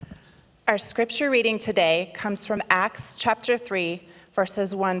Our scripture reading today comes from Acts chapter 3,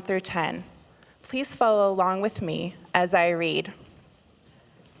 verses 1 through 10. Please follow along with me as I read.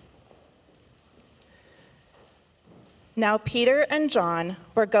 Now Peter and John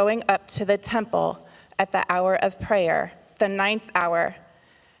were going up to the temple at the hour of prayer, the 9th hour,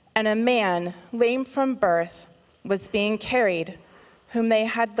 and a man, lame from birth, was being carried, whom they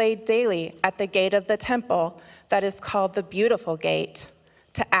had laid daily at the gate of the temple that is called the Beautiful Gate,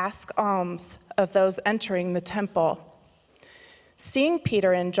 to ask alms of those entering the temple. Seeing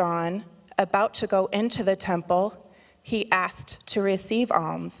Peter and John about to go into the temple, he asked to receive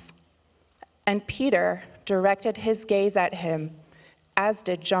alms. And Peter directed his gaze at him, as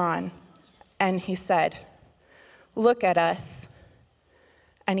did John, and he said, "Look at us."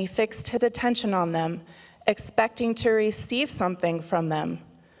 And he fixed his attention on them, expecting to receive something from them.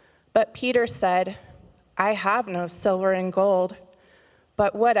 But Peter said, "I have no silver and gold,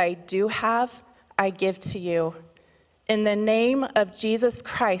 but what I do have, I give to you. In the name of Jesus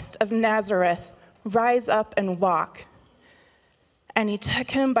Christ of Nazareth, rise up and walk." And he took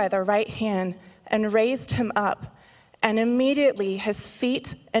him by the right hand and raised him up, and immediately his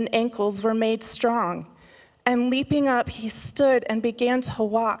feet and ankles were made strong. And leaping up, he stood and began to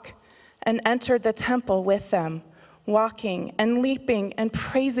walk, and entered the temple with them, walking and leaping and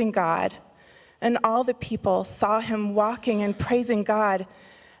praising God. And all the people saw him walking and praising God,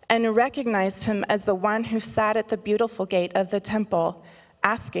 and recognized him as the one who sat at the Beautiful Gate of the temple,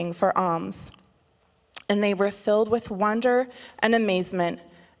 asking for alms. And they were filled with wonder and amazement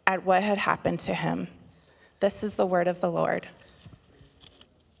at what had happened to him. This is the word of the Lord.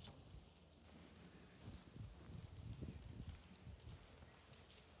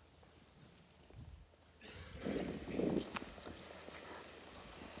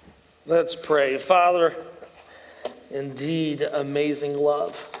 Let's pray. Father, indeed, amazing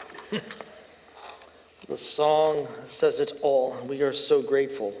love. The song says it all. We are so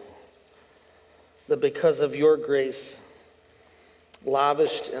grateful that because of your grace,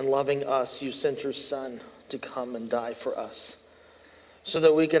 lavished and loving us, you sent your Son to come and die for us so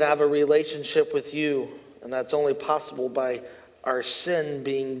that we could have a relationship with you. And that's only possible by our sin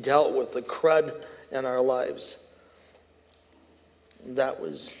being dealt with, the crud in our lives. That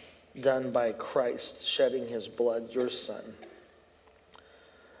was done by Christ shedding his blood, your Son.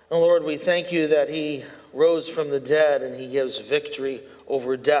 And Lord, we thank you that he rose from the dead and he gives victory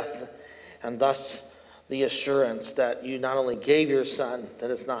over death, and thus the assurance that you not only gave your Son,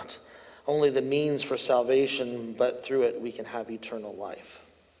 that it's not only the means for salvation, but through it we can have eternal life.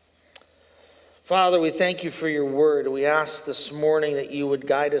 Father, we thank you for your word. We ask this morning that you would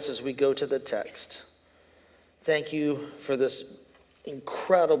guide us as we go to the text. Thank you for this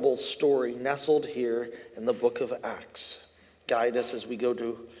incredible story nestled here in the book of Acts. Guide us as we go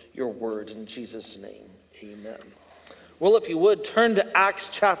to your word in Jesus' name. Amen. Well, if you would, turn to Acts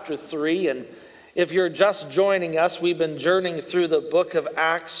chapter 3. And if you're just joining us, we've been journeying through the book of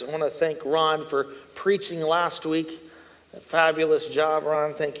Acts. I want to thank Ron for preaching last week. A fabulous job,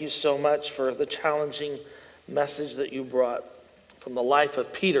 Ron. Thank you so much for the challenging message that you brought from the life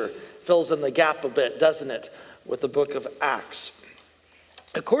of Peter. Fills in the gap a bit, doesn't it, with the book of Acts.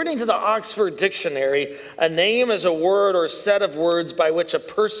 According to the Oxford Dictionary, a name is a word or set of words by which a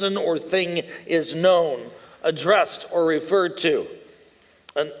person or thing is known, addressed, or referred to.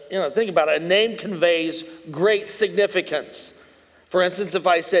 And think about it. A name conveys great significance. For instance, if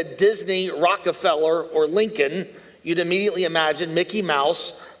I said Disney, Rockefeller, or Lincoln, you'd immediately imagine Mickey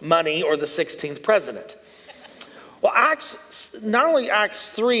Mouse, money, or the 16th president. Well, not only Acts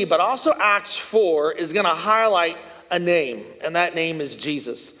 3, but also Acts 4 is going to highlight a name, and that name is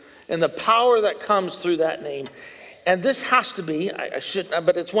Jesus, and the power that comes through that name. And this has to be,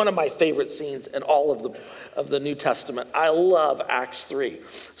 but it's one of my favorite scenes in all of the New Testament. I love Acts 3.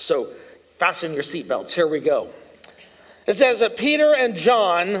 So fasten your seatbelts. Here we go. It says that Peter and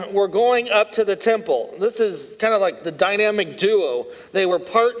John were going up to the temple. This is kind of like the dynamic duo. They were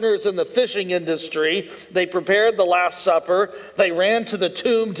partners in the fishing industry. They prepared the Last Supper. They ran to the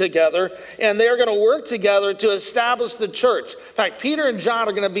tomb together, and they're going to work together to establish the church. In fact, Peter and John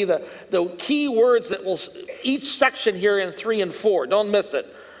are going to be the key words that will, each section here in 3 and 4. Don't miss it.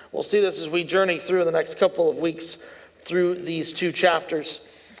 We'll see this as we journey through the next couple of weeks through these 2 chapters.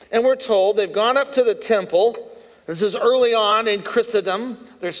 And we're told they've gone up to the temple. This is early on in Christendom.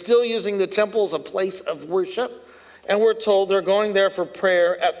 They're still using the temple as a place of worship. And we're told they're going there for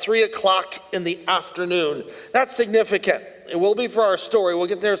prayer at 3 o'clock in the afternoon. That's significant. It will be for our story. We'll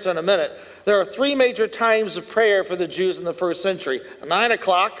get there in a minute. There are 3 major times of prayer for the Jews in the first century. 9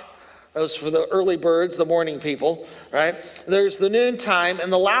 o'clock, Those for the early birds, the morning people, right? There's the noontime,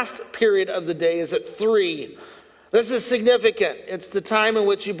 and the last period of the day is at 3. This is significant. It's the time in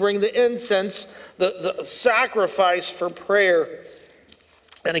which you bring the incense, the sacrifice for prayer.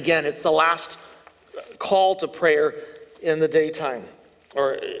 And again, it's the last call to prayer in the daytime,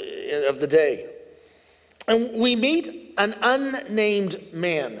 or of the day. And we meet an unnamed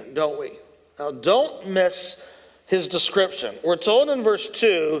man, don't we? Now, don't miss his description. We're told in verse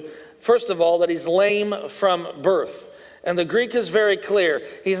 2, first of all, that he's lame from birth. And the Greek is very clear.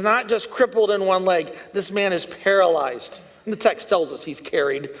 He's not just crippled in one leg. This man is paralyzed. And the text tells us he's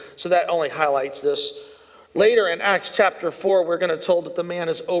carried, so that only highlights this. Later in Acts chapter 4, we're going to told that the man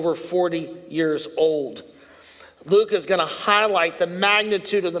is over 40 years old. Luke is going to highlight the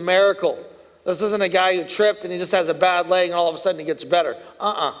magnitude of the miracle. This isn't a guy who tripped and he just has a bad leg and all of a sudden he gets better.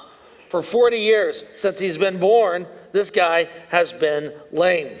 For 40 years since he's been born, this guy has been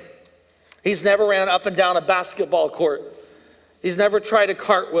lame. He's never ran up and down a basketball court. He's never tried a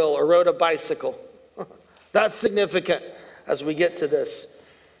cartwheel or rode a bicycle. That's significant as we get to this.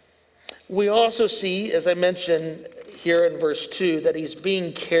 We also see, as I mentioned here in verse 2, that he's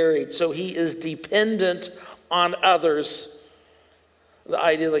being carried. So he is dependent on others. The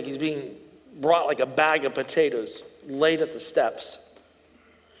idea like he's being brought like a bag of potatoes, laid at the steps.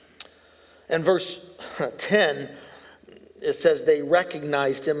 In verse 10, it says they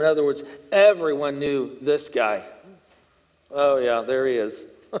recognized him. In other words, everyone knew this guy. Oh yeah, there he is.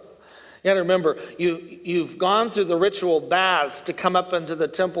 You got to remember, you've gone through the ritual baths to come up into the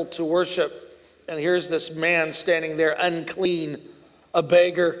temple to worship. And here's this man standing there unclean, a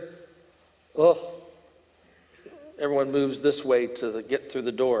beggar. Oh, everyone moves this way to get through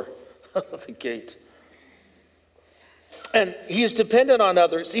the door, the gate. And he's dependent on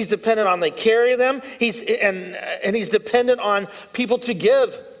others. He's dependent on they carry them. He's dependent on people to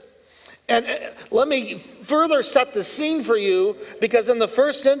give. And let me further set the scene for you, because in the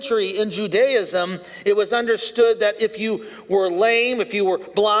first century in Judaism, it was understood that if you were lame, if you were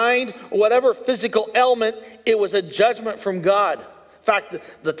blind, whatever physical ailment, it was a judgment from God. In fact,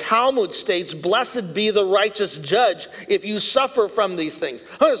 the Talmud states, "Blessed be the righteous judge if you suffer from these things."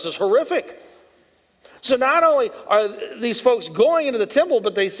 Oh, this is horrific. So not only are these folks going into the temple,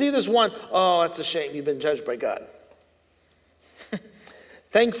 but they see this one, oh, that's a shame, you've been judged by God.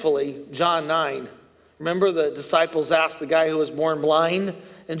 Thankfully, John 9, remember the disciples asked the guy who was born blind?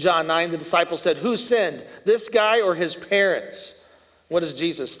 In John 9, the disciples said, who sinned, this guy or his parents? What does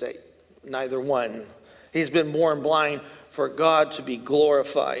Jesus state? Neither one. He's been born blind for God to be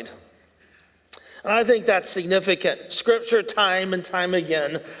glorified. And I think that's significant. Scripture, time and time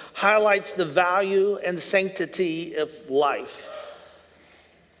again, highlights the value and sanctity of life.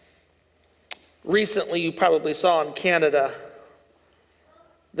 Recently, you probably saw in Canada,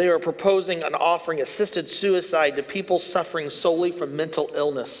 they are proposing and offering assisted suicide to people suffering solely from mental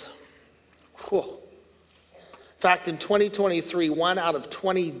illness. Whew. In fact, in 2023, 1 out of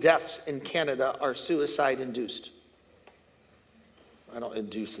 20 deaths in Canada are suicide-induced.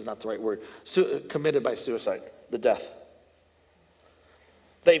 Induced is not the right word. Committed by suicide, the death.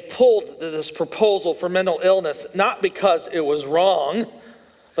 They've pulled this proposal for mental illness, not because it was wrong,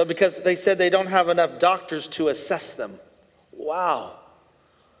 but because they said they don't have enough doctors to assess them. Wow.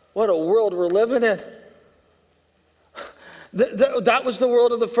 What a world we're living in. That was the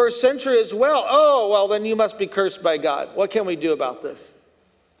world of the first century as well. Oh, well, then you must be cursed by God. What can we do about this?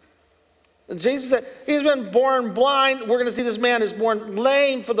 And Jesus said, he's been born blind. We're going to see this man is born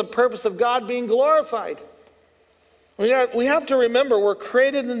lame for the purpose of God being glorified. We have to remember we're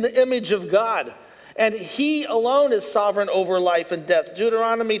created in the image of God. And he alone is sovereign over life and death.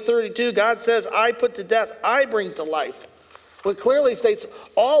 Deuteronomy 32, God says, I put to death, I bring to life. Well, it clearly states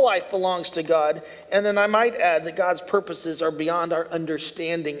all life belongs to God. And then I might add that God's purposes are beyond our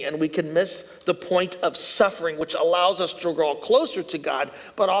understanding, and we can miss the point of suffering, which allows us to draw closer to God,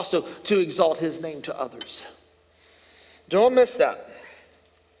 but also to exalt his name to others. Don't miss that.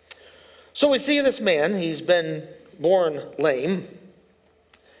 So we see this man, he's been born lame.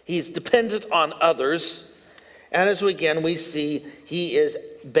 He's dependent on others. And as we see he is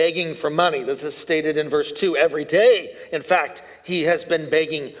begging for money. This is stated in verse 2 every day. In fact, he has been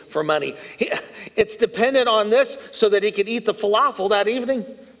begging for money. It's dependent on this so that he could eat the falafel that evening.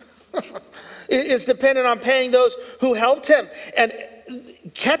 It's dependent on paying those who helped him. And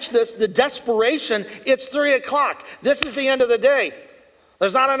catch this, the desperation, it's 3 o'clock. This is the end of the day.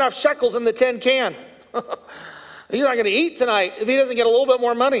 There's not enough shekels in the tin can. He's not going to eat tonight if he doesn't get a little bit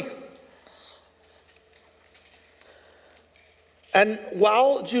more money. And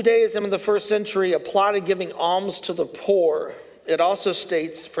while Judaism in the first century applauded giving alms to the poor, It also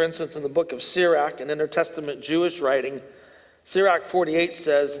states, for instance, in the book of Sirach, an intertestament Jewish writing, Sirach 48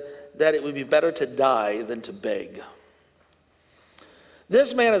 says that it would be better to die than to beg.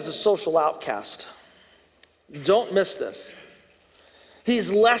 This man is a social outcast. Don't miss this. He's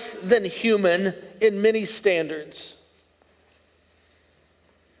less than human in many standards.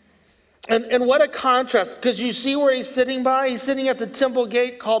 And what a contrast, because you see where he's sitting by? He's sitting at the temple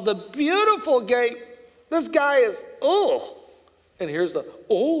gate called the Beautiful Gate. This guy is, oh. And here's the,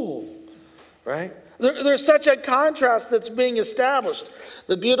 oh, right? There's such a contrast that's being established.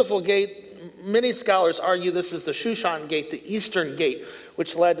 The Beautiful Gate, many scholars argue this is the Shushan Gate, the eastern gate,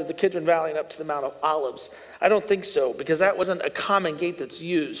 which led to the Kidron Valley and up to the Mount of Olives. I don't think so, because that wasn't a common gate that's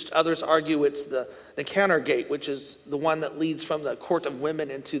used. Others argue it's the Nicanor Gate, which is the one that leads from the court of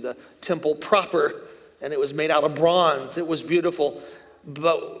women into the temple proper, and it was made out of bronze. It was beautiful,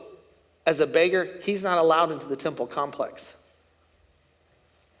 but as a beggar, he's not allowed into the temple complex.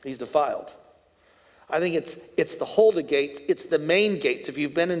 He's defiled. I think it's the Huldah gates. It's the main gates. If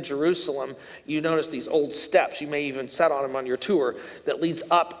you've been in Jerusalem, you notice these old steps. You may even sat on them on your tour that leads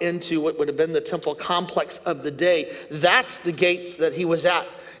up into what would have been the temple complex of the day. That's the gates that he was at.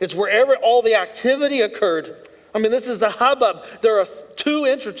 It's wherever all the activity occurred. I mean, this is the hubbub. There are 2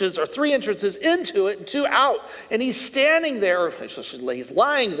 entrances or 3 entrances into it and 2 out. And he's standing there, he's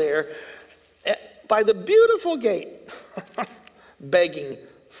lying there by the Beautiful Gate, begging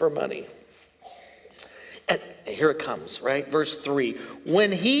for money. And here it comes, right? Verse 3.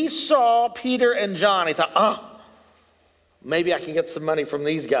 When he saw Peter and John, he thought, maybe I can get some money from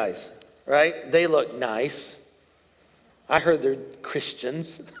these guys, right? They look nice. I heard they're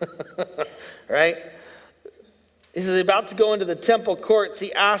Christians, right? He says, about to go into the temple courts,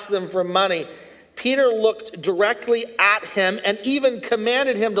 he asked them for money. Peter looked directly at him and even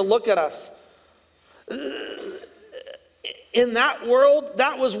commanded him to look at us. In that world,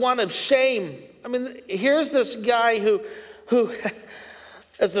 that was one of shame. I mean, here's this guy who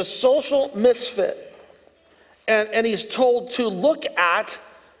is a social misfit, and he's told to look at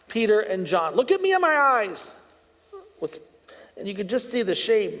Peter and John. Look at me in my eyes. And you could just see the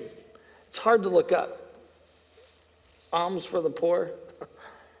shame. It's hard to look up. Alms for the poor.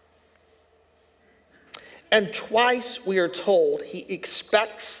 And twice we are told he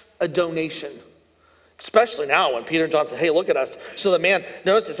expects a donation. Especially now when Peter and John say, hey, look at us. So the man,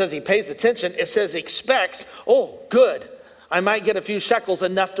 notice it says he pays attention. It says expects, oh, good. I might get a few shekels,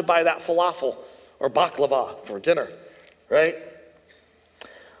 enough to buy that falafel or baklava for dinner, right?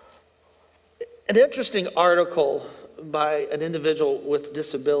 An interesting article by an individual with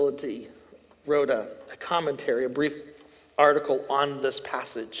disability wrote a commentary, a brief article on this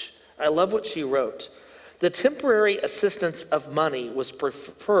passage. I love what she wrote. The temporary assistance of money was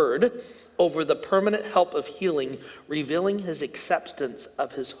preferred over the permanent help of healing, revealing his acceptance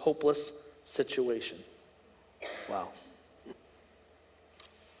of his hopeless situation. Wow.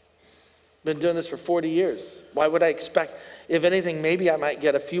 Been doing this for 40 years. Why would I expect, if anything, maybe I might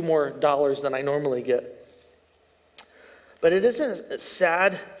get a few more dollars than I normally get. But it isn't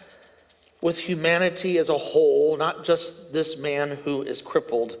sad with humanity as a whole, not just this man who is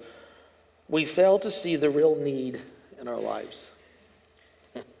crippled. We fail to see the real need in our lives.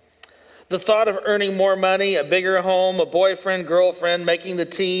 The thought of earning more money, a bigger home, a boyfriend, girlfriend, making the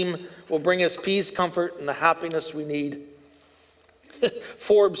team will bring us peace, comfort, and the happiness we need.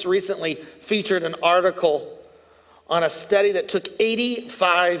 Forbes recently featured an article on a study that took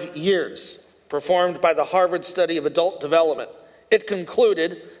 85 years, performed by the Harvard Study of Adult Development. It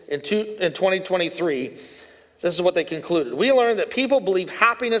concluded in 2023, this is what they concluded. We learned that people believe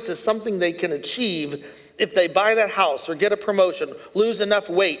happiness is something they can achieve. If they buy that house or get a promotion, lose enough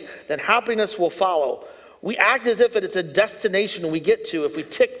weight, then happiness will follow. We act as if it's a destination we get to if we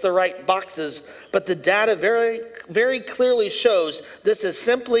tick the right boxes, but the data very, very clearly shows this is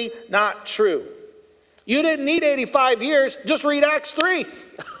simply not true. You didn't need 85 years, just read Acts 3.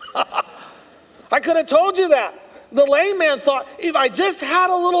 I could have told you that. The lame man thought, if I just had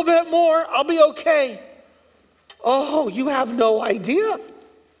a little bit more, I'll be okay. Oh, you have no idea,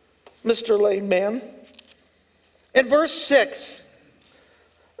 Mr. Lame Man. In verse 6,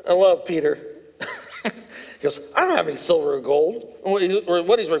 I love Peter. He goes, I don't have any silver or gold. Or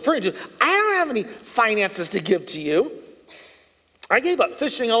what he's referring to, I don't have any finances to give to you. I gave up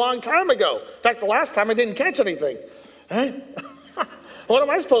fishing a long time ago. In fact, the last time I didn't catch anything. Right? What am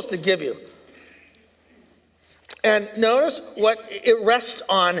I supposed to give you? And notice what it rests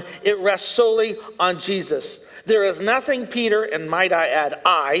on. It rests solely on Jesus. There is nothing Peter, and might I add,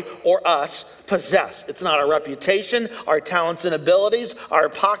 I or us, possess. It's not our reputation, our talents and abilities, our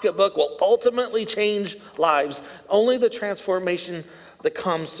pocketbook will ultimately change lives. Only the transformation that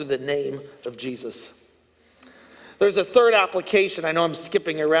comes through the name of Jesus. There's a third application. I know I'm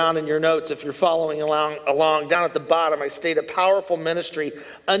skipping around in your notes if you're following along. Down at the bottom, I state a powerful ministry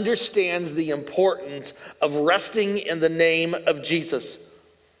understands the importance of resting in the name of Jesus.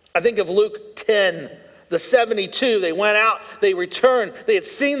 I think of Luke 10, the 72. They went out, they returned, they had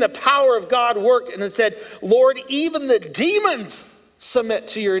seen the power of God work, and it said, Lord, even the demons submit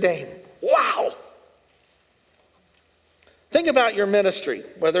to your name. Wow. Think about your ministry,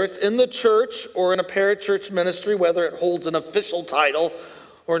 whether it's in the church or in a parachurch ministry, whether it holds an official title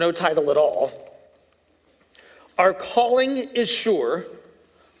or no title at all. Our calling is sure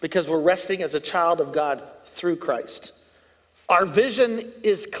because we're resting as a child of God through Christ. Our vision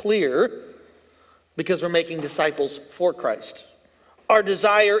is clear because we're making disciples for Christ. Our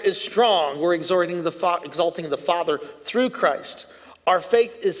desire is strong. We're exalting the Father through Christ. Our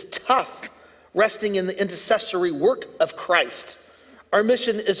faith is tough, resting in the intercessory work of Christ. Our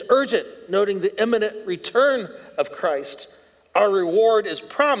mission is urgent, noting the imminent return of Christ. Our reward is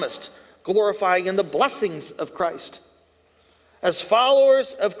promised, glorifying in the blessings of Christ. As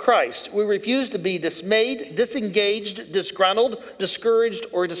followers of Christ, we refuse to be dismayed, disengaged, disgruntled, discouraged,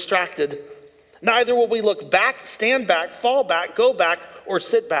 or distracted. Neither will we look back, stand back, fall back, go back, or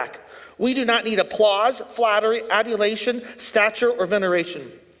sit back. We do not need applause, flattery, adulation, stature, or veneration.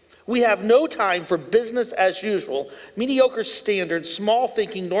 We have no time for business as usual, mediocre standards, small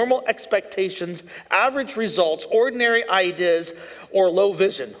thinking, normal expectations, average results, ordinary ideas, or low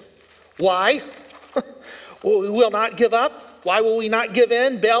vision. Why? We will not give up. Why will we not give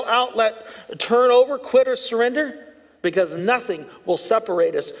in, bail out, turn over, quit, or surrender? Because nothing will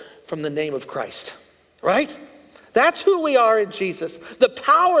separate us from the name of Christ, right? That's who we are in Jesus. The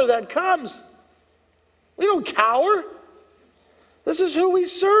power that comes. We don't cower. This is who we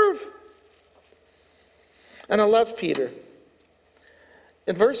serve. And I love Peter.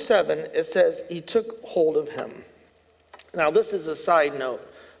 In verse 7, it says, he took hold of him. Now, this is a side note,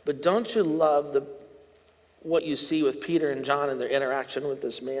 but don't you love what you see with Peter and John and their interaction with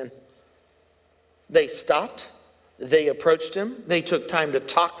this man? They stopped. They approached him. They took time to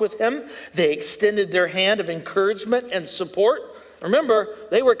talk with him. They extended their hand of encouragement and support. Remember,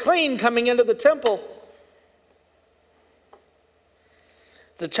 they were clean coming into the temple.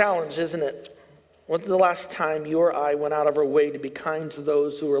 It's a challenge, isn't it? When's the last time you or I went out of our way to be kind to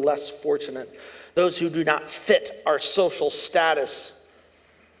those who are less fortunate, those who do not fit our social status?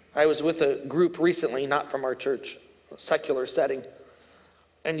 I was with a group recently, not from our church, a secular setting,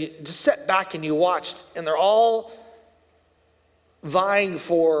 and you just sat back and you watched, and they're all vying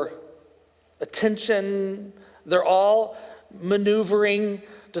for attention. They're all maneuvering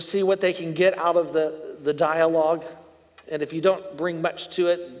to see what they can get out of the dialogue. And if you don't bring much to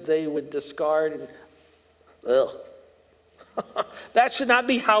it, they would discard. That should not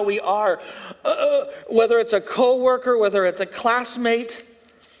be how we are. Whether it's a coworker, whether it's a classmate,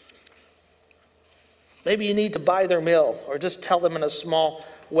 maybe you need to buy their meal or just tell them in a small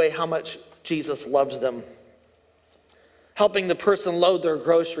way how much Jesus loves them. Helping the person load their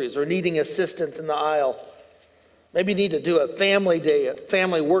groceries or needing assistance in the aisle. Maybe you need to do a family day, a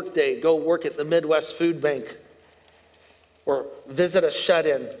family work day, go work at the Midwest Food Bank. Or visit a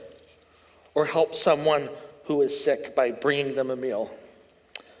shut-in, or help someone who is sick by bringing them a meal.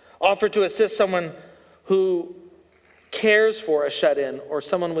 Offer to assist someone who cares for a shut-in or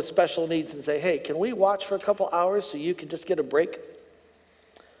someone with special needs and say, hey, can we watch for a couple hours so you can just get a break?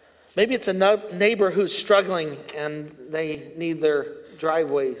 Maybe it's a neighbor who's struggling and they need their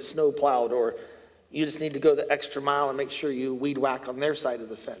driveway snow plowed, or you just need to go the extra mile and make sure you weed whack on their side of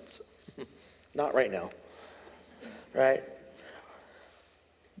the fence. Not right now. Right?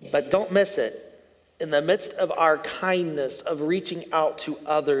 But don't miss it. In the midst of our kindness, of reaching out to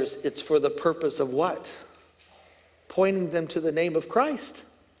others, it's for the purpose of what? Pointing them to the name of Christ.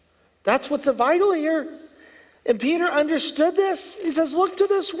 That's what's vital here. And Peter understood this. He says, look to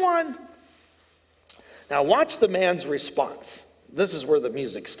this one. Now watch the man's response. This is where the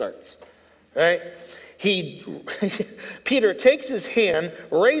music starts. Right? Peter takes his hand,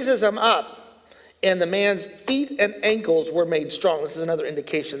 raises him up, and the man's feet and ankles were made strong. This is another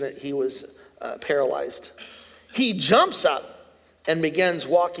indication that he was paralyzed. He jumps up and begins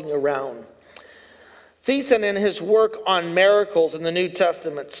walking around. Thiessen, in his work on miracles in the New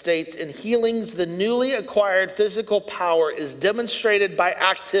Testament, states, in healings, the newly acquired physical power is demonstrated by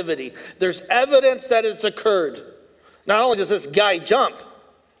activity. There's evidence that it's occurred. Not only does this guy jump,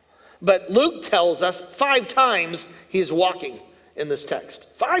 but Luke tells us 5 times he is walking in this text.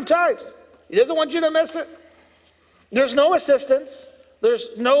 5 times. He doesn't want you to miss it. There's no assistance.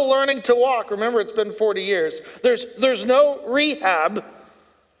 There's no learning to walk. Remember, it's been 40 years. There's no rehab.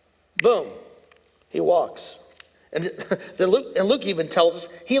 Boom. He walks. And Luke even tells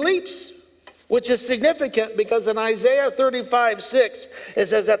us he leaps, which is significant because in Isaiah 35:6, it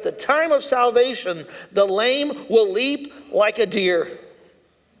says, at the time of salvation, the lame will leap like a deer.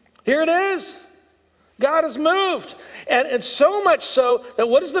 Here it is. God is moved. And so much so that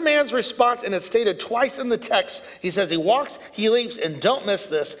what is the man's response? And it's stated twice in the text. He says he walks, he leaps, and don't miss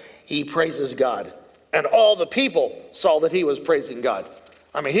this, he praises God. And all the people saw that he was praising God.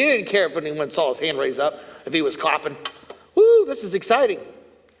 I mean, he didn't care if anyone saw his hand raised up, if he was clapping. Woo, this is exciting.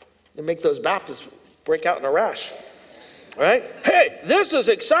 They make those Baptists break out in a rash. All right? Hey, this is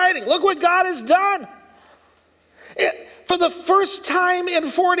exciting. Look what God has done. For the first time in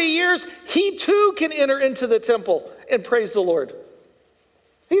 40 years, he too can enter into the temple and praise the Lord.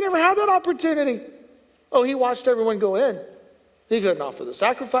 He never had that opportunity. Oh, he watched everyone go in. He couldn't offer the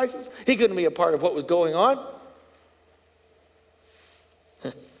sacrifices. He couldn't be a part of what was going on.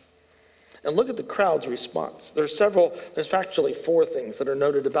 And look at the crowd's response. There's actually 4 things that are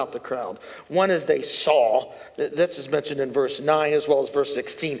noted about the crowd. One is they saw. This is mentioned in verse 9 as well as verse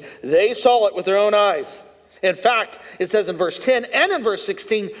 16. They saw it with their own eyes. In fact, it says in verse 10 and in verse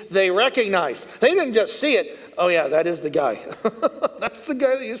 16, they recognized. They didn't just see it. Oh yeah, that is the guy. That's the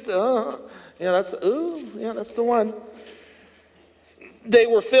guy that used to, that's the one. They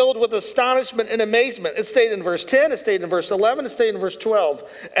were filled with astonishment and amazement. It stayed in verse 10, it stayed in verse 11, it stayed in verse 12.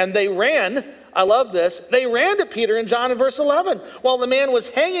 And they ran, I love this, they ran to Peter and John in verse 11. While the man was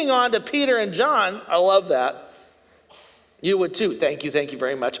hanging on to Peter and John, I love that. You would too. Thank you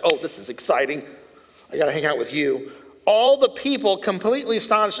very much. Oh, this is exciting. I got to hang out with you. All the people completely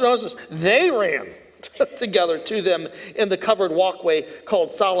astonished. Notice this, they ran together to them in the covered walkway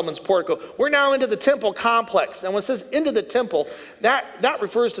called Solomon's portico. We're now into the temple complex. And when it says into the temple, that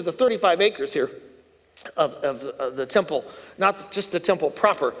refers to the 35 acres here of the temple, not just the temple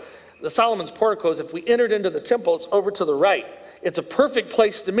proper. The Solomon's porticos, if we entered into the temple, it's over to the right. It's a perfect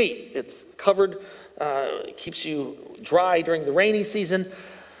place to meet. It's covered, it keeps you dry during the rainy season.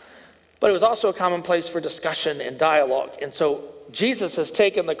 But it was also a common place for discussion and dialogue. And so Jesus has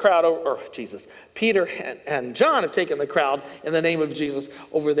taken the crowd, Peter and John have taken the crowd in the name of Jesus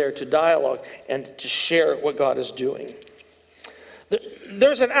over there to dialogue and to share what God is doing.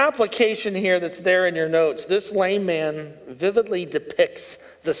 There's an application here that's there in your notes. This lame man vividly depicts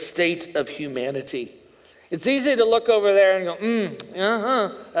the state of humanity. It's easy to look over there and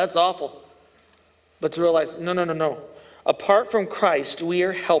go, that's awful. But to realize, no. Apart from Christ, we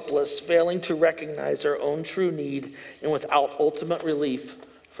are helpless, failing to recognize our own true need and without ultimate relief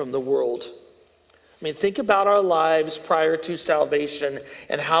from the world. I mean, think about our lives prior to salvation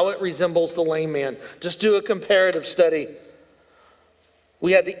and how it resembles the lame man. Just do a comparative study.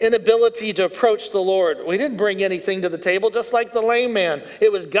 We had the inability to approach the Lord. We didn't bring anything to the table, just like the lame man.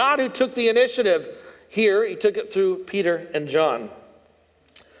 It was God who took the initiative. Here, he took it through Peter and John.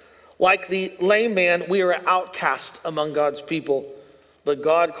 Like the lame man, we are outcast among God's people, but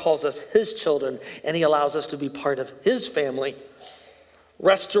God calls us his children, and he allows us to be part of his family.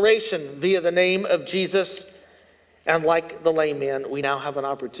 Restoration via the name of Jesus, and like the lame man, we now have an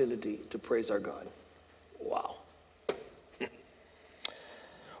opportunity to praise our God. Wow.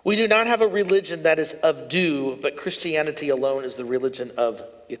 We do not have a religion that is of do, but Christianity alone is the religion of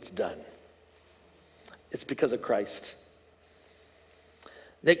it's done. It's because of Christ.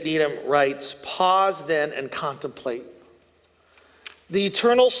 Nick Needham writes, pause then and contemplate. The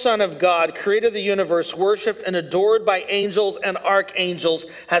eternal Son of God, creator of the universe, worshipped and adored by angels and archangels,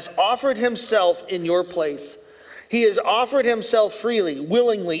 has offered himself in your place. He has offered himself freely,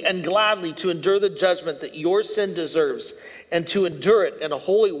 willingly, and gladly to endure the judgment that your sin deserves, and to endure it in a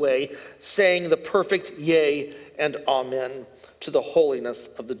holy way, saying the perfect yea and amen to the holiness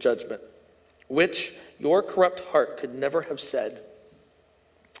of the judgment, which your corrupt heart could never have said.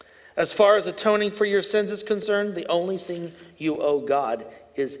 As far as atoning for your sins is concerned, the only thing you owe God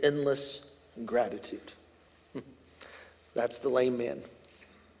is endless gratitude. That's the lame man.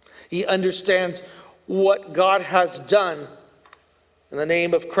 He understands what God has done in the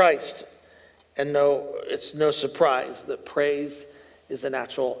name of Christ. And no, it's no surprise that praise is a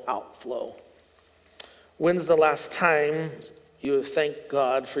natural outflow. When's the last time you have thanked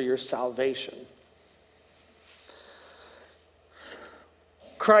God for your salvation?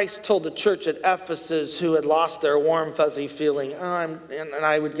 Christ told the church at Ephesus who had lost their warm, fuzzy feeling, and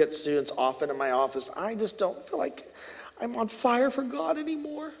I would get students often in my office, I just don't feel like I'm on fire for God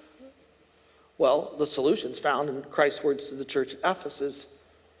anymore. Well, the solution's found in Christ's words to the church at Ephesus.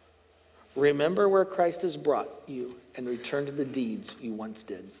 Remember where Christ has brought you and return to the deeds you once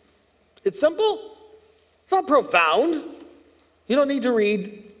did. It's simple. It's not profound. You don't need to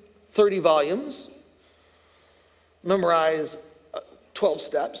read 30 volumes, memorize 12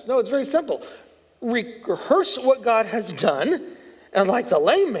 steps. No, it's very simple. Rehearse what God has done, and like the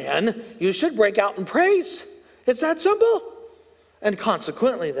lame man, you should break out in praise. It's that simple. And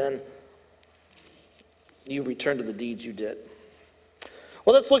consequently, then, you return to the deeds you did.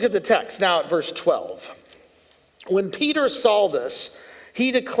 Well, let's look at the text now at verse 12. When Peter saw this,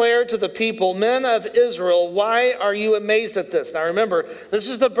 he declared to the people, "Men of Israel, why are you amazed at this?" Now remember, this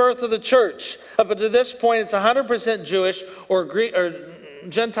is the birth of the church. Up to this point, it's 100% Jewish or Greek or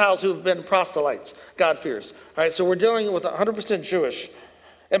Gentiles who've been proselytes, God-fearers. All right, so we're dealing with 100% Jewish.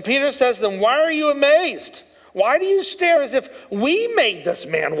 And Peter says to them, "Why are you amazed? Why do you stare as if we made this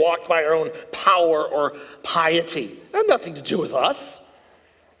man walk by our own power or piety? It had nothing to do with us.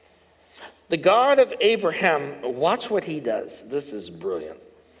 The God of Abraham," watch what he does. This is brilliant.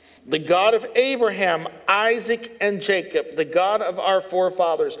 "The God of Abraham, Isaac, and Jacob, the God of our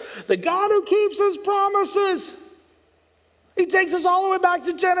forefathers, the God who keeps his promises." He takes us all the way back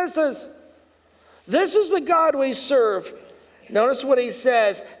to Genesis. This is the God we serve. Notice what he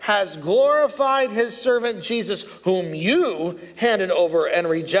says, "has glorified his servant Jesus, whom you handed over and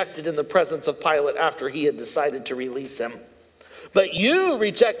rejected in the presence of Pilate after he had decided to release him. But you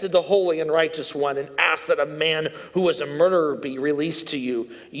rejected the holy and righteous one and asked that a man who was a murderer be released to you.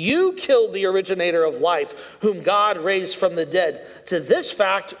 You killed the originator of life, whom God raised from the dead. To this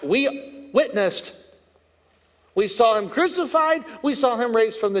fact we witnessed. We saw him crucified. We saw him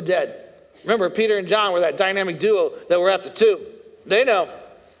raised from the dead." Remember, Peter and John were that dynamic duo that were at the tomb. They know.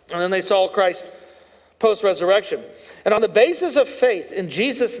 And then they saw Christ post-resurrection. "And on the basis of faith in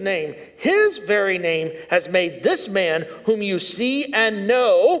Jesus' name, his very name has made this man whom you see and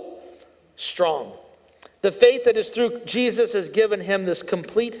know strong. The faith that is through Jesus has given him this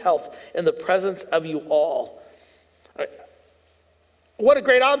complete health in the presence of you all." What a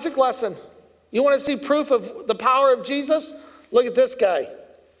great object lesson. You want to see proof of the power of Jesus? Look at this guy.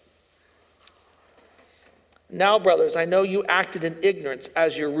 "Now, brothers, I know you acted in ignorance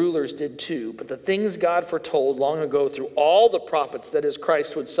as your rulers did too, but the things God foretold long ago through all the prophets, that is,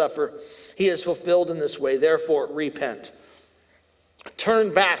 Christ would suffer, he has fulfilled in this way. Therefore, repent. Turn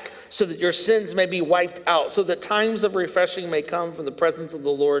back so that your sins may be wiped out, so that times of refreshing may come from the presence of the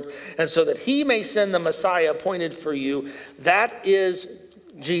Lord, and so that he may send the Messiah appointed for you. That is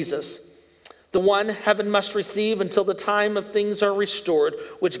Jesus, the one heaven must receive until the time of things are restored,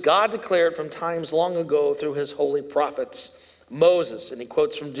 which God declared from times long ago through his holy prophets, Moses." And he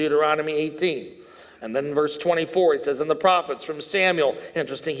quotes from Deuteronomy 18. And then in verse 24, he says, "And the prophets from Samuel."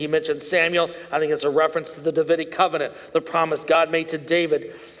 Interesting, he mentioned Samuel. I think it's a reference to the Davidic covenant, the promise God made to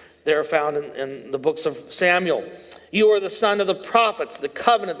David. They're found in the books of Samuel. "You are the son of the prophets, the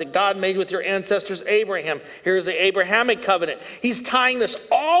covenant that God made with your ancestors Abraham." Here's the Abrahamic covenant. He's tying this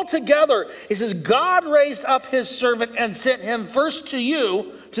all together. He says, God raised up his servant and sent him first to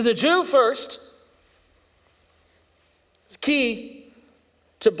you, to the Jew first. It's key.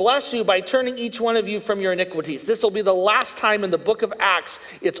 To bless you by turning each one of you from your iniquities. This will be the last time in the book of Acts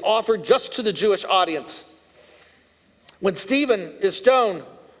it's offered just to the Jewish audience. When Stephen is stoned,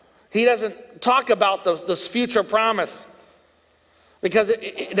 he doesn't talk about this future promise, because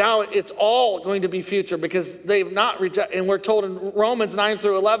now it's all going to be future, because they've not rejected. And we're told in Romans 9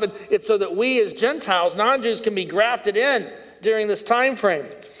 through 11, it's so that we as Gentiles, non-Jews, can be grafted in during this time frame.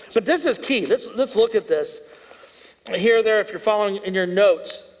 But this is key. Let's look at this. Here, there, if you're following in your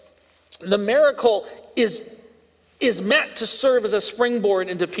notes, the miracle is meant to serve as a springboard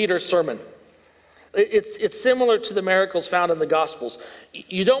into Peter's sermon. It's similar to the miracles found in the Gospels.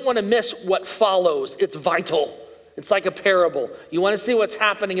 You don't want to miss what follows. It's vital. It's like a parable. You want to see what's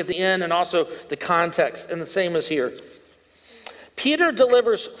happening at the end and also the context, and the same is here. Peter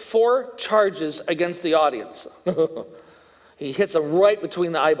delivers 4 charges against the audience. He hits them right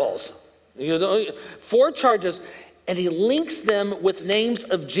between the eyeballs. 4 charges, and he links them with names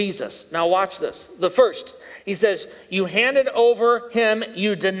of Jesus. Now watch this. The first, he says, you handed over him,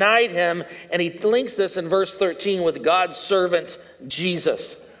 you denied him, and he links this in verse 13 with God's servant,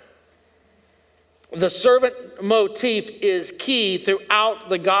 Jesus. The servant motif is key throughout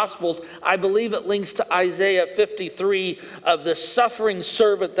the Gospels. I believe it links to Isaiah 53 of the suffering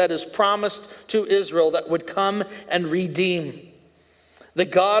servant that is promised to Israel that would come and redeem. The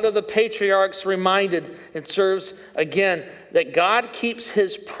God of the patriarchs reminded and serves again that God keeps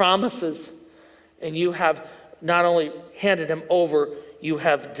his promises, and you have not only handed him over, you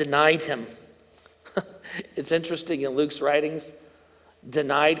have denied him. It's interesting in Luke's writings,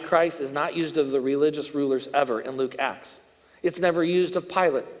 denied Christ is not used of the religious rulers ever in Luke Acts. It's never used of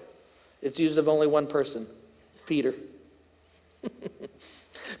Pilate. It's used of only one person, Peter.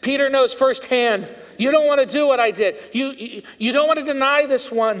 Peter knows firsthand, you don't want to do what I did. You don't want to deny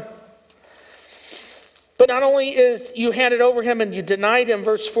this one. But not only is you handed over him and you denied him,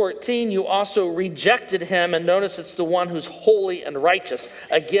 verse 14, you also rejected him. And notice it's the one who's holy and righteous.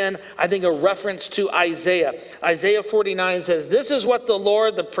 Again, I think a reference to Isaiah. Isaiah 49 says, this is what the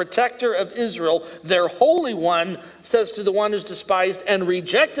Lord, the protector of Israel, their Holy One, says to the one who's despised and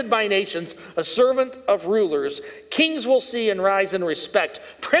rejected by nations, a servant of rulers. Kings will see and rise in respect.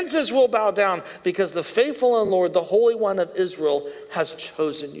 Princes will bow down because the faithful and Lord, the Holy One of Israel, has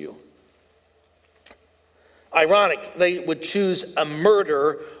chosen you. Ironic, they would choose a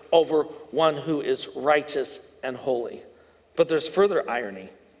murderer over one who is righteous and holy. But there's further irony,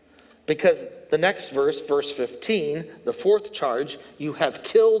 because the next verse, verse 15, the fourth charge, you have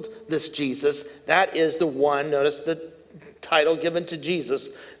killed this Jesus. That is the one, notice the title given to Jesus,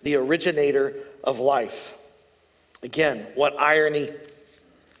 the originator of life. Again, what irony.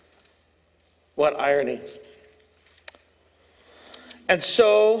 What irony. And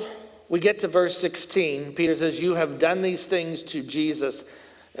so we get to verse 16. Peter says, you have done these things to Jesus.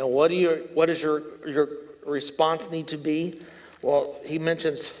 And what does your response need to be? Well, he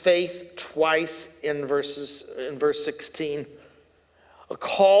mentions faith twice in verse 16. A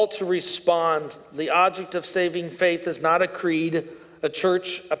call to respond. The object of saving faith is not a creed, a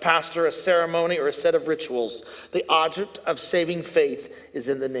church, a pastor, a ceremony, or a set of rituals. The object of saving faith is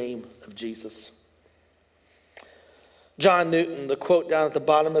in the name of Jesus. John Newton, the quote down at the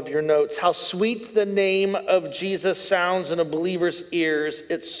bottom of your notes, how sweet the name of Jesus sounds in a believer's ears.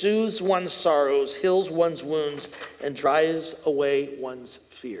 It soothes one's sorrows, heals one's wounds, and drives away one's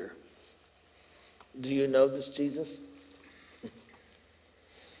fear. Do you know this Jesus?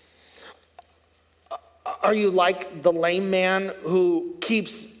 Are you like the lame man who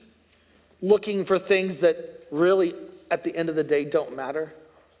keeps looking for things that really, at the end of the day, don't matter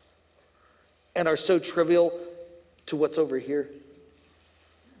and are so trivial to what's over here?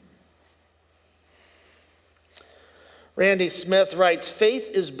 Randy Smith writes, faith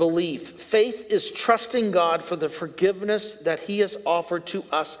is belief. Faith is trusting God for the forgiveness that he has offered to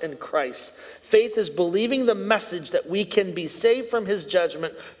us in Christ. Faith is believing the message that we can be saved from his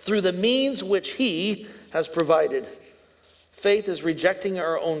judgment through the means which he has provided. Faith is rejecting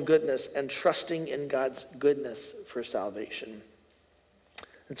our own goodness and trusting in God's goodness for salvation.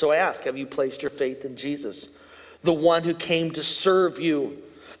 And so I ask, have you placed your faith in Jesus? The one who came to serve you,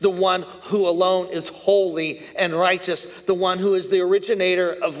 the one who alone is holy and righteous, the one who is the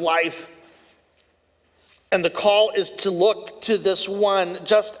originator of life. And the call is to look to this one,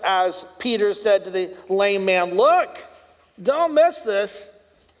 just as Peter said to the lame man, look, don't miss this.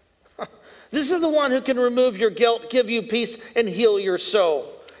 This is the one who can remove your guilt, give you peace, and heal your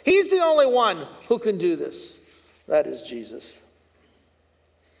soul. He's the only one who can do this. That is Jesus.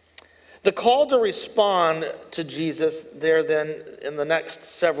 The call to respond to Jesus there then in the next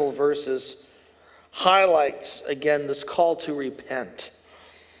several verses highlights again this call to repent.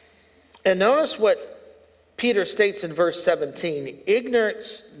 And notice what Peter states in verse 17.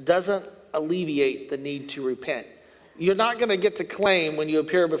 Ignorance doesn't alleviate the need to repent. You're not going to get to claim when you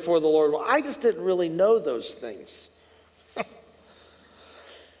appear before the Lord, well, I just didn't really know those things.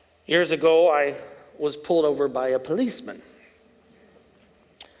 Years ago, I was pulled over by a policeman.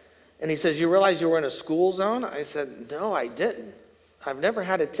 And he says, you realize you were in a school zone? I said, no, I didn't. I've never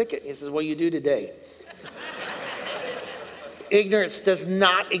had a ticket. He says, well, you do today. Ignorance does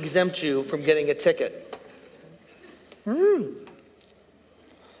not exempt you from getting a ticket.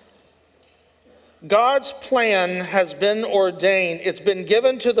 God's plan has been ordained. It's been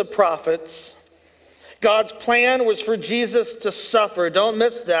given to the prophets. God's plan was for Jesus to suffer. Don't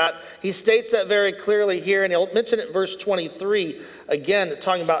miss that. He states that very clearly here, and he'll mention it in verse 23. Again,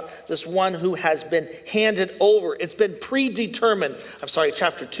 talking about this one who has been handed over. It's been predetermined.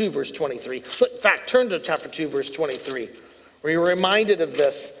 Chapter 2, verse 23. In fact, turn to chapter 2, verse 23. We're reminded of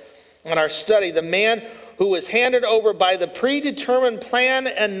this in our study. The man who was handed over by the predetermined plan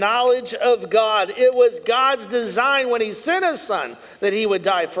and knowledge of God. It was God's design when he sent his son that he would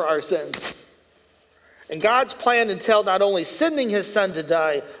die for our sins. And God's plan entailed not only sending his son to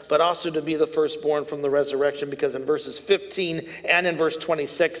die, but also to be the firstborn from the resurrection, because in verses 15 and in verse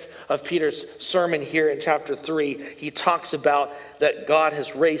 26 of Peter's sermon here in chapter 3, he talks about that God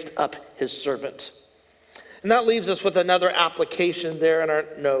has raised up his servant. And that leaves us with another application there in our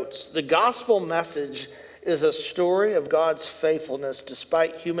notes. The gospel message is a story of God's faithfulness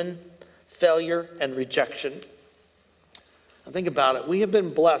despite human failure and rejection. Now think about it. We have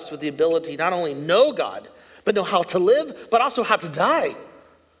been blessed with the ability not only know God, but know how to live, but also how to die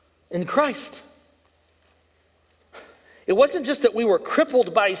in Christ. It wasn't just that we were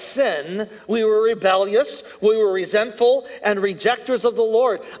crippled by sin, we were rebellious, we were resentful, and rejectors of the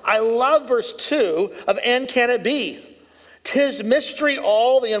Lord. I love verse 2 of "And can it be? 'Tis mystery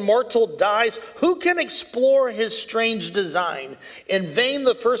all, the immortal dies. Who can explore his strange design? In vain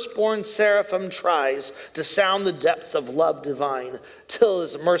the firstborn seraphim tries to sound the depths of love divine. Till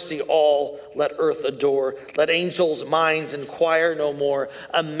his mercy all let earth adore. Let angels' minds inquire no more.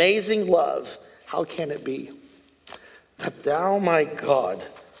 Amazing love, how can it be that thou, my God,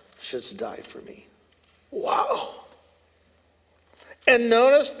 shouldst die for me?" Wow. And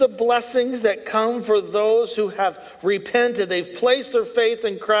notice the blessings that come for those who have repented. They've placed their faith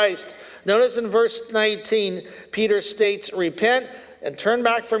in Christ. Notice in verse 19, Peter states, "Repent and turn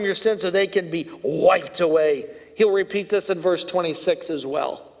back from your sins so they can be wiped away." He'll repeat this in verse 26 as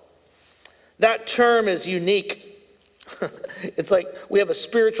well. That term is unique. It's like we have a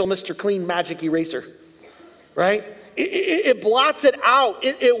spiritual Mr. Clean magic eraser, right? It blots it out.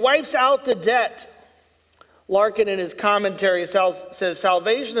 It wipes out the debt. Larkin in his commentary says,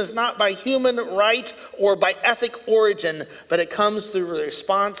 "Salvation is not by human right or by ethic origin, but it comes through the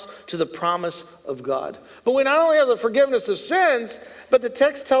response to the promise of God." But we not only have the forgiveness of sins, but the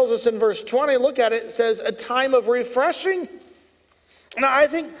text tells us in verse 20, look at it, it says, a time of refreshing. Now I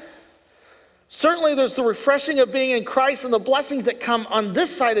think certainly there's the refreshing of being in Christ and the blessings that come on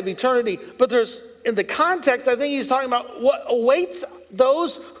this side of eternity, but there's, in the context, I think he's talking about what awaits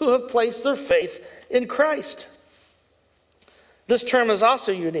those who have placed their faith in Christ. This term is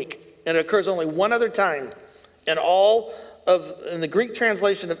also unique, and it occurs only one other time in the Greek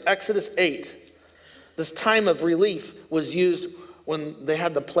translation of Exodus 8. This time of relief was used when they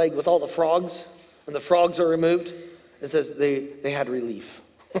had the plague with all the frogs, and the frogs are removed. It says they had relief.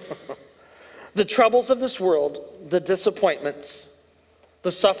 The troubles of this world, the disappointments,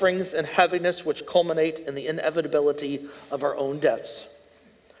 the sufferings and heaviness which culminate in the inevitability of our own deaths,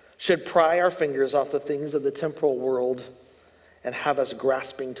 should pry our fingers off the things of the temporal world and have us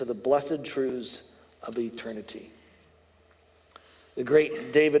grasping to the blessed truths of eternity. The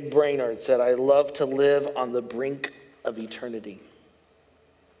great David Brainerd said, "I love to live on the brink of eternity."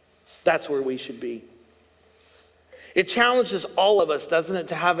 That's where we should be. It challenges all of us, doesn't it,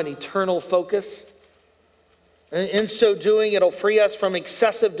 to have an eternal focus? And in so doing, it'll free us from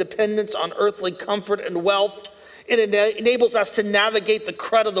excessive dependence on earthly comfort and wealth. It enables us to navigate the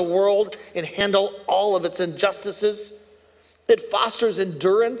crud of the world and handle all of its injustices. It fosters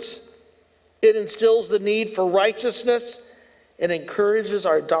endurance. It instills the need for righteousness. It encourages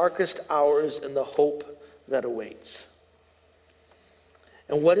our darkest hours in the hope that awaits.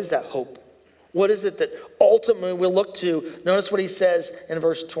 And what is that hope? What is it that ultimately we'll look to? Notice what he says in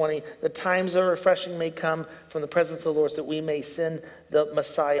verse 20. "The times of refreshing may come from the presence of the Lord, so that we may send the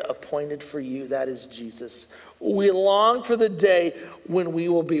Messiah appointed for you," that is Jesus. We long for the day when we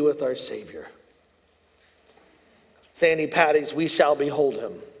will be with our Savior. Sandy Patty's "We Shall Behold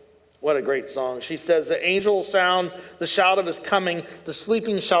Him." What a great song. She says, "The angel will sound the shout of his coming. The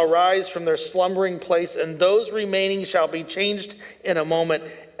sleeping shall rise from their slumbering place, and those remaining shall be changed in a moment,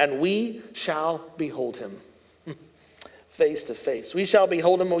 and we shall behold him." Face to face. We shall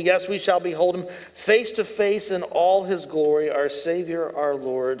behold him. Oh yes, we shall behold him face to face in all his glory. Our Savior, our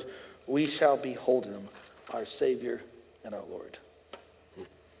Lord. We shall behold him, our Savior and our Lord.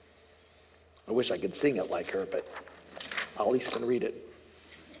 I wish I could sing it like her, but I'll at least can read it.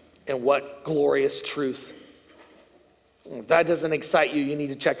 And what glorious truth. If that doesn't excite you, you need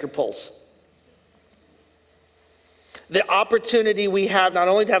to check your pulse. The opportunity we have not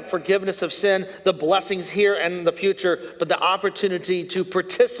only to have forgiveness of sin, the blessings here and in the future, but the opportunity to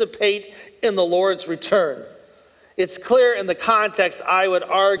participate in the Lord's return. It's clear in the context, I would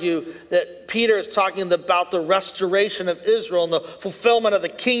argue, that Peter is talking about the restoration of Israel and the fulfillment of the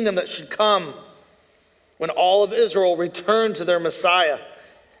kingdom that should come when all of Israel return to their Messiah.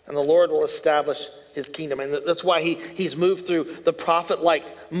 And the Lord will establish his kingdom. And that's why he's moved through the prophet like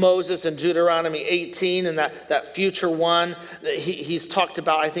Moses in Deuteronomy 18 and that future one. He's talked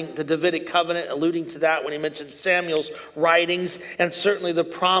about, I think, the Davidic covenant, alluding to that when he mentioned Samuel's writings, and certainly the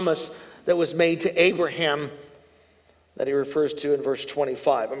promise that was made to Abraham that he refers to in verse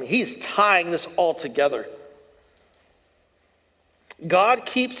 25. I mean, he's tying this all together. God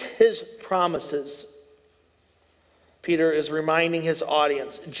keeps his promises. Peter is reminding his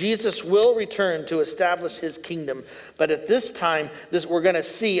audience, Jesus will return to establish his kingdom. But at this time, we're going to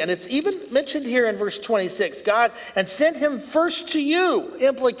see, and it's even mentioned here in verse 26, God, and sent him first to you.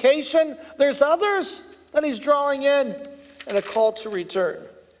 Implication, there's others that he's drawing in, and a call to return.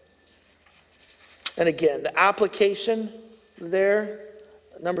 And again, the application there,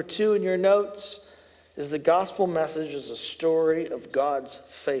 number 2 in your notes, is the gospel message is a story of God's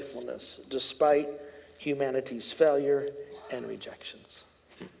faithfulness, despite humanity's failure and rejections.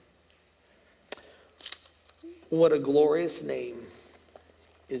 What a glorious name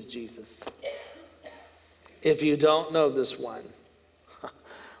is Jesus. If you don't know this one,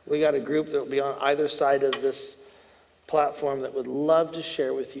 we got a group that will be on either side of this platform that would love to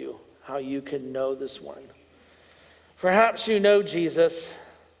share with you how you can know this one. Perhaps you know Jesus,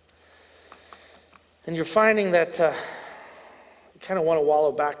 and you're finding that you kind of want to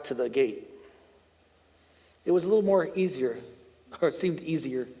wallow back to the gate. It was a little more easier, or it seemed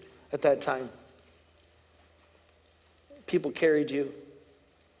easier at that time. People carried you.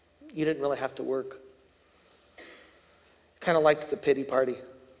 You didn't really have to work. Kind of liked the pity party.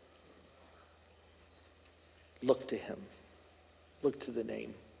 Look to him. Look to the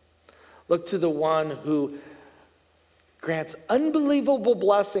name. Look to the one who grants unbelievable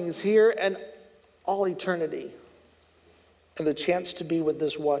blessings here and all eternity. And the chance to be with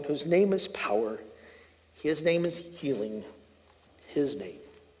this one whose name is power. His name is healing. His name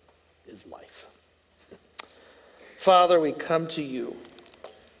is life. Father, we come to you.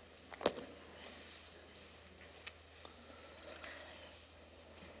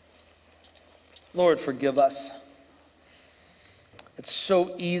 Lord, forgive us. It's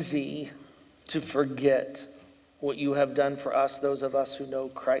so easy to forget what you have done for us, those of us who know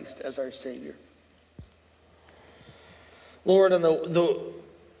Christ as our Savior. Lord, and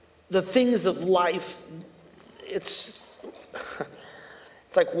the things of life, it's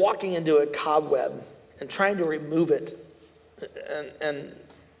like walking into a cobweb and trying to remove it, and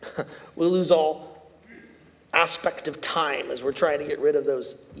we lose all aspect of time as we're trying to get rid of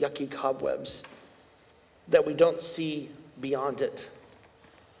those yucky cobwebs that we don't see beyond it.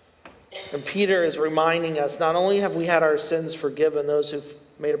 And Peter is reminding us, not only have we had our sins forgiven, those who've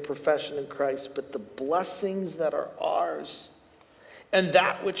made a profession in Christ, but the blessings that are ours and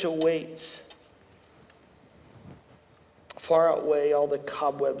that which awaits far outweigh all the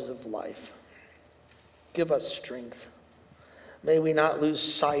cobwebs of life. Give us strength. May we not lose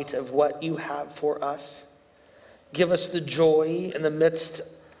sight of what you have for us. Give us the joy in the midst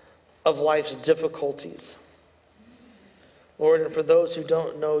of life's difficulties. Lord, and for those who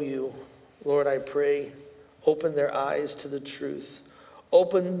don't know you, Lord, I pray, open their eyes to the truth.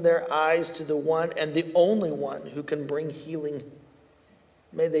 Open their eyes to the one and the only one who can bring healing.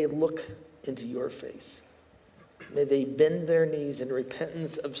 May they look into your face. May they bend their knees in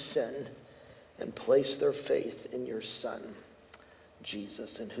repentance of sin and place their faith in your Son,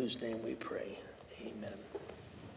 Jesus, in whose name we pray. Amen.